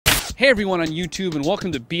Hey everyone on YouTube and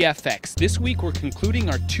welcome to BFX. This week we're concluding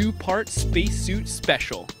our two-part spacesuit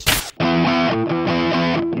special.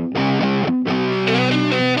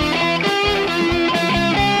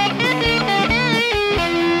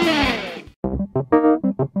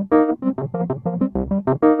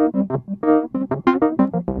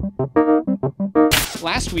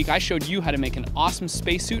 Last week I showed you how to make an awesome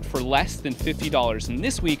spacesuit for less than $50, and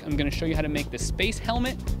this week I'm going to show you how to make the space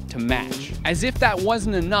helmet to match. As if that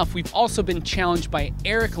wasn't enough, we've also been challenged by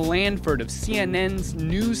Eric Lanford of CNN's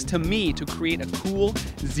News to Me to create a cool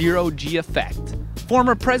zero-G effect.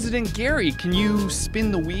 Former President Gary, can you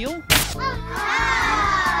spin the wheel?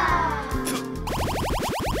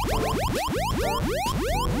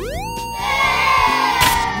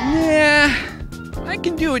 Yeah, I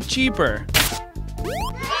can do it cheaper.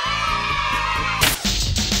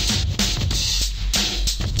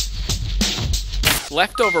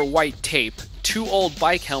 Leftover white tape, 2 old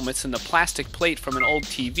bike helmets and the plastic plate from an old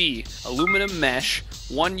TV, aluminum mesh,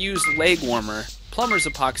 1 used leg warmer, plumber's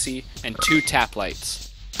epoxy, and 2 tap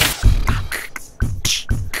lights.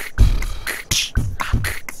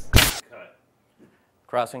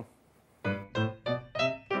 Crossing.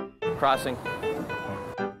 Crossing.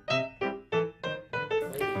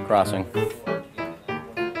 Crossing.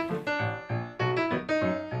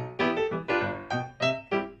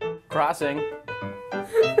 Crossing.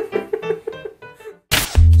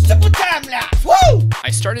 I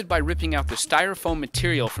started by ripping out the styrofoam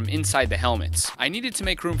material from inside the helmets. I needed to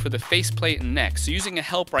make room for the faceplate and neck, so using a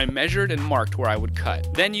helper I measured and marked where I would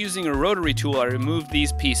cut. Then using a rotary tool I removed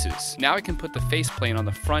these pieces. Now I can put the faceplate on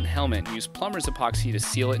the front helmet and use plumber's epoxy to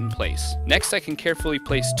seal it in place. Next I can carefully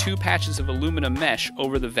place 2 patches of aluminum mesh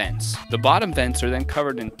over the vents. The bottom vents are then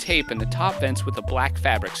covered in tape and the top vents with a black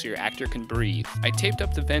fabric so your actor can breathe. I taped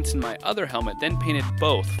up the vents in my other helmet, then painted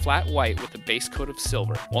both flat white with a base coat of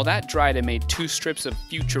silver. While that dried, I made 2 strips of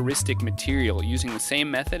futuristic material using the same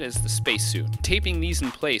method as the spacesuit. Taping these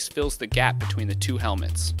in place fills the gap between the 2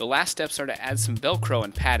 helmets. The last steps are to add some Velcro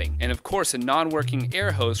and padding, and of course a non-working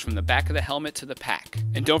air hose from the back of the helmet to the pack.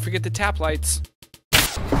 And don't forget the tap lights.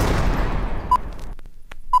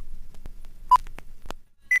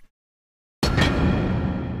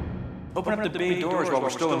 Open up the bay doors while we're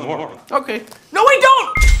still in warp. Okay. No, we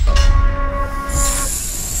don't!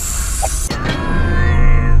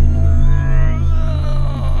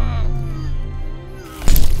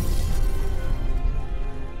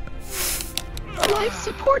 Life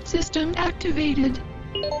support system activated.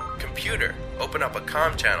 Computer, open up a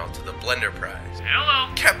comm channel to the Blender Prize.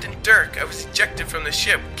 Hello? Captain Dirk, I was ejected from the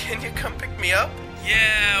ship. Can you come pick me up?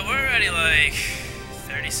 Yeah, we're already like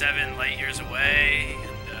 37 light years away,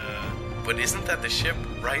 and But isn't that the ship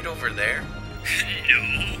right over there?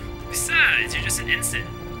 no. Besides, you're just an ensign.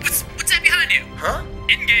 What's that behind you? Huh?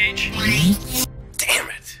 Engage. Damn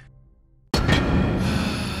it!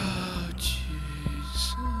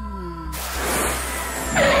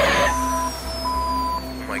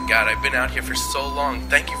 Oh my god, I've been out here for so long.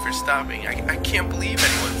 Thank you for stopping. I can't believe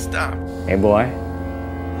anyone stopped. Hey boy,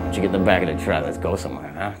 why don't you get in the back of the truck? Let's go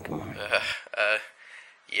somewhere, huh? Come on.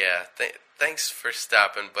 Yeah, thanks for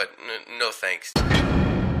stopping, but no thanks.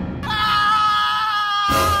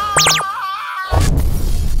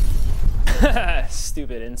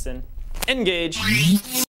 Stupid ensign. Engage.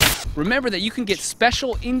 Remember that you can get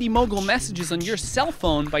special Indie Mogul messages on your cell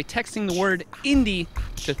phone by texting the word Indie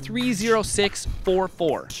to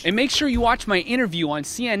 30644. And make sure you watch my interview on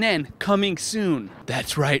CNN coming soon.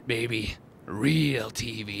 That's right, baby. Real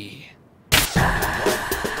TV.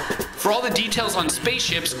 For all the details on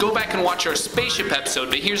spaceships, go back and watch our spaceship episode,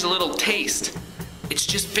 but here's a little taste. It's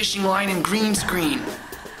just fishing line and green screen.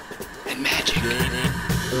 And magic.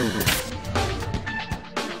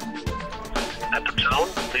 At the tone,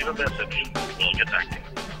 leave a message. We'll get back to you.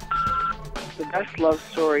 The best love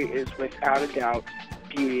story is, without a doubt,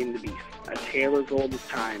 Beauty and the Beast. A tale as old as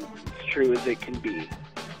time, as true as it can be.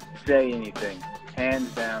 Say anything. Hands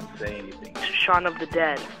down, say anything. Shaun of the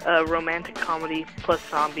Dead, a romantic comedy plus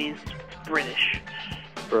zombies, British.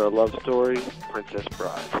 For a love story, Princess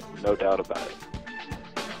Bride. No doubt about it.